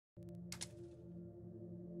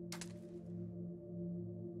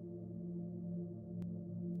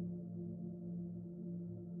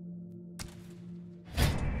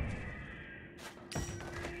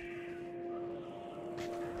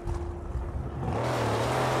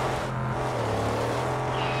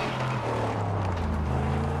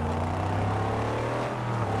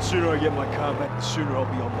sooner I get my car back, the sooner I'll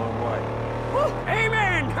be on my way. Woo,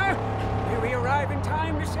 amen! May we arrive in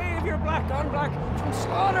time to save your black on black from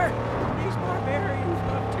slaughter. These barbarians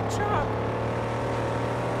love to chop.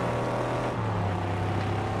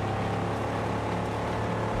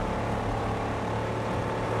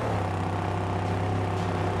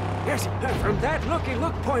 Yes, from that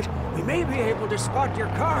looky-look point, we may be able to spot your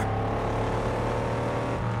car.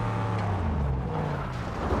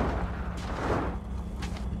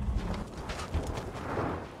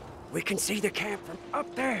 We can see the camp from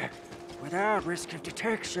up there, without risk of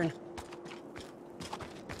detection.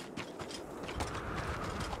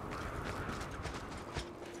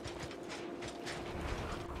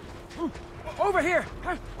 Over here!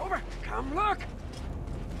 Over! Come look!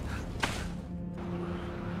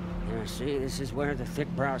 Yeah, see, this is where the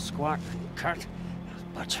thick-browed squat cut. Those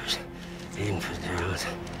butchers, infidels.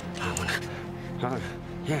 Oh,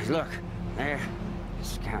 yeah, look, there.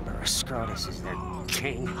 Scabbarus Scrotus is their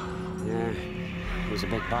king. Yeah, he's a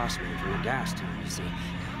big boss man from the gas town, you see.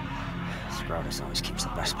 Scrotus always keeps the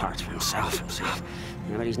best parts for himself.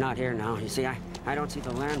 Yeah, but he's not here now. You see, I don't see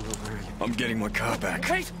the Land Rover. I'm getting my car back.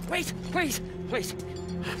 Wait, please.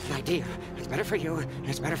 An idea. It's better for you, and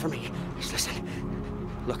it's better for me. Just listen.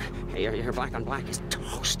 Look, your black on black is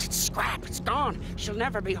toast. It's scrap. It's gone. She'll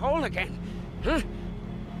never be whole again. Huh?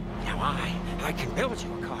 Now I can build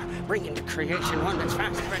you a car, bring into creation one that's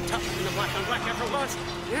faster and tougher than the black on black ever was.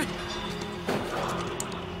 Yeah?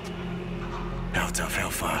 How tough, how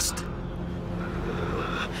fast?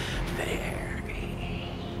 Very.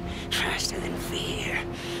 Faster than fear.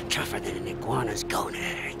 Tougher than an iguana's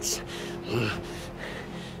gonads.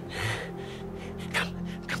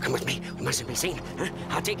 Come with me. We mustn't be seen. Huh?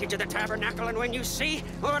 I'll take you to the tabernacle, and when you see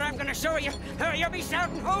what I'm gonna show you, you'll be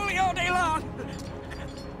shouting holy all day long.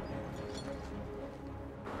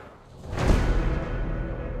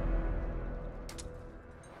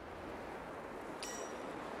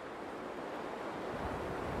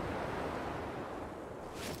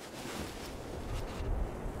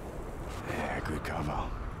 Yeah, good cover.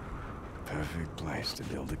 Perfect place to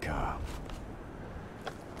build a car.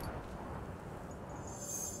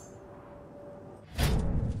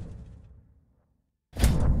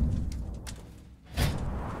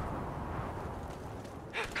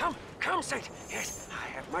 Come, Saint. Yes, I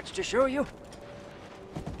have much to show you.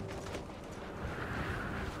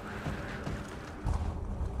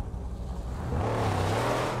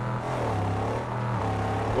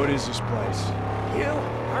 What is this place? You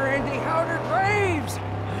are in the outer graves.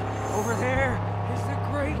 Over there is the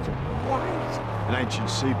Great White. An ancient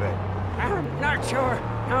seabed. I'm not sure.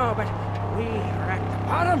 No, but we are at the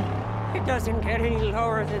bottom. It doesn't get any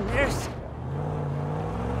lower than this.